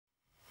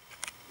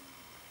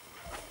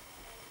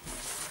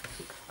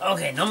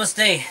Okay,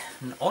 namaste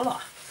and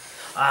hola.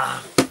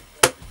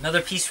 Another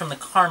piece from the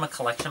Karma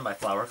collection by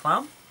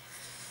Flowerclown.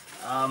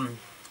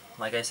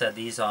 Like I said,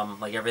 these,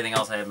 like everything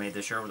else I have made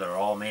this year, they're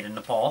all made in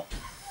Nepal.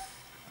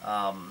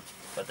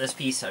 But this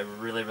piece I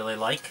really, really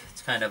like.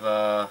 It's kind of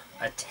a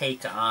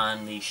take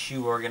on the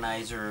shoe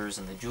organizers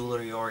and the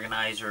jewelry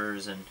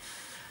organizers, and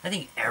I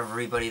think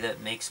everybody that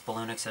makes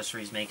balloon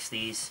accessories makes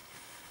these.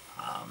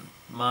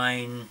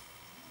 Mine,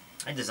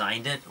 I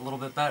designed it a little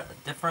bit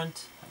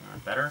different.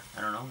 Better,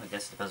 I don't know, I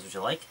guess it depends what you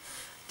like.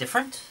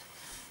 Different.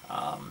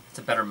 It's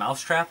a better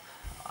mousetrap.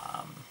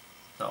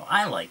 So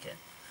I like it.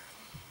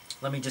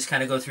 Let me just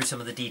kind of go through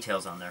some of the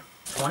details on there.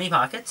 20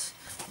 pockets.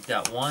 You've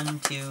got 1,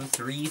 2,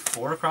 3,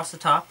 4 across the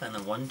top, and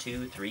then 1,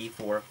 2, 3,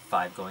 4,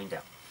 5 going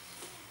down.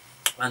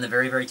 On the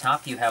very, very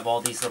top, you have all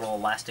these little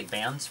elastic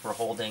bands for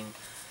holding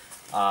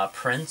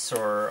prints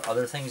or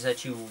other things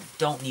that you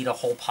don't need a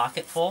whole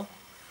pocket full.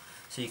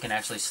 So you can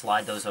actually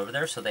slide those over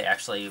there, so they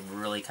actually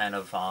really kind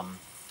of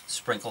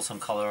sprinkle some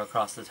color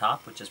across the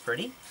top, which is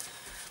pretty.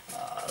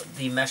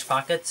 The mesh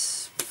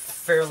pockets,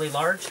 fairly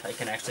large. I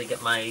can actually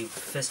get my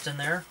fist in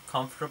there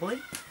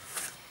comfortably.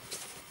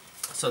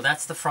 So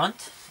that's the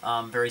front.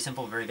 Very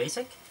simple, very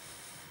basic.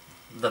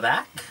 The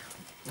back.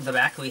 The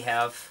back we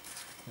have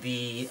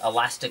the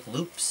elastic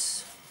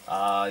loops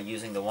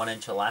using the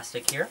 1-inch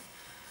elastic here.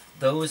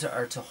 Those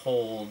are to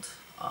hold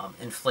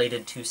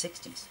inflated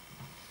 260s.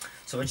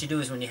 So what you do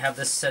is when you have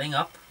this setting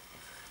up,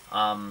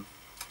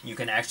 you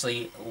can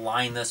actually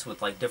line this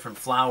with like different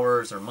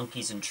flowers or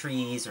monkeys and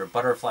trees or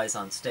butterflies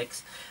on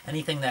sticks.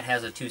 Anything that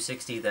has a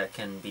 260 that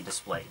can be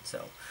displayed.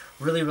 So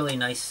really, really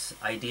nice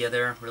idea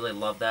there. Really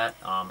love that.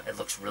 It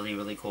looks really,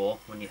 really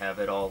cool when you have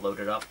it all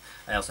loaded up.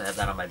 I also have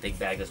that on my big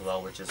bag as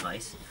well, which is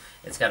nice.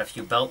 It's got a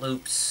few belt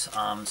loops,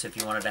 so if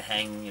you wanted to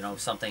hang, you know,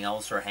 something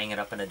else or hang it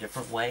up in a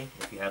different way,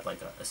 if you had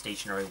like a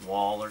stationary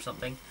wall or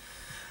something.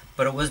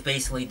 But it was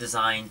basically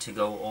designed to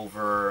go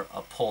over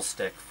a pull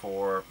stick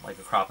for like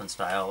a crop and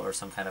style or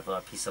some kind of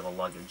a piece of a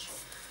luggage.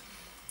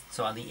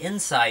 So on the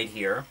inside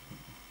here,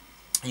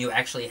 you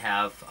actually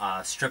have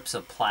strips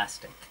of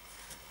plastic.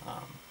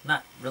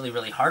 Not really,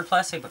 really hard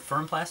plastic, but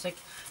firm plastic.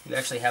 You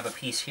actually have a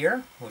piece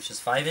here, which is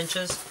 5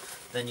 inches.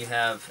 Then you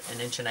have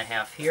 1.5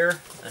 inches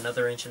here,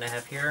 another 1.5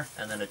 inches here,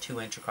 and then a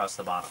 2-inch across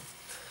the bottom.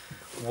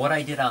 What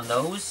I did on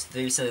those,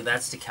 they say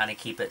that's to kind of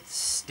keep it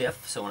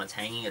stiff, so when it's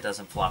hanging it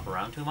doesn't flop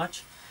around too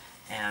much.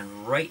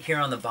 And right here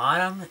on the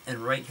bottom and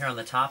right here on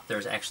the top,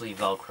 there's actually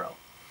Velcro.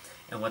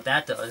 And what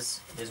that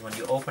does is when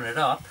you open it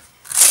up,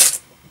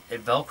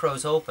 it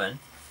Velcros open,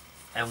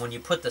 and when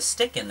you put the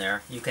stick in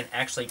there, you can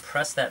actually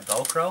press that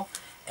Velcro,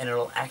 and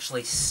it'll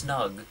actually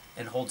snug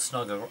and hold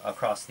snug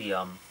across the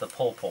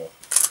pole.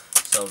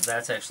 So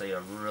that's actually a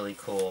really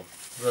cool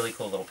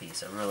little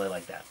piece. I really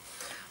like that.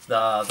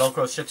 The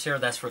Velcro strips here,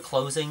 that's for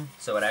closing,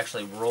 so it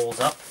actually rolls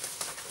up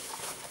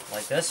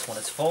like this when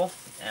it's full,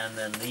 and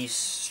then these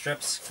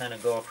strips kind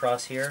of go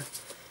across here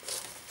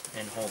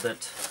and hold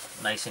it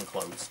nice and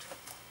closed.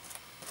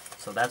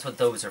 So that's what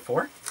those are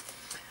for.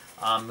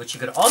 What you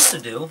could also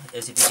do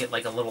is if you get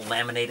like a little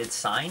laminated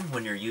sign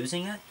when you're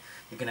using it,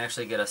 you can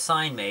actually get a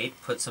sign made,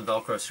 put some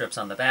Velcro strips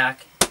on the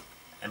back,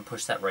 and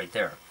push that right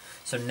there.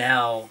 So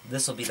now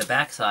this will be the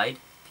back side.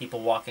 People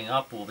walking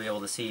up will be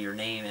able to see your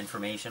name,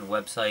 information,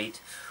 website,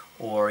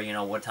 or you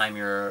know what time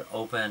you're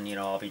open. You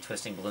know, I'll be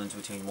twisting balloons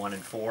between 1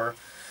 and 4,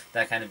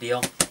 that kind of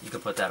deal. You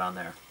could put that on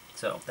there.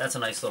 So that's a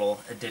nice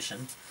little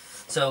addition.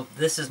 So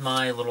this is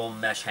my little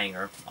mesh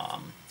hanger.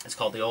 It's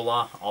called the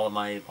Hola. All of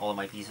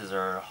my pieces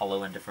are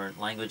hello in different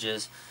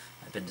languages.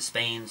 I've been to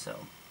Spain,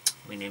 so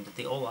we named it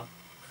the Hola.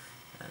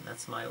 And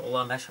that's my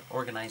Hola mesh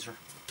organizer.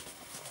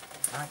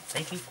 All right,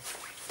 thank you.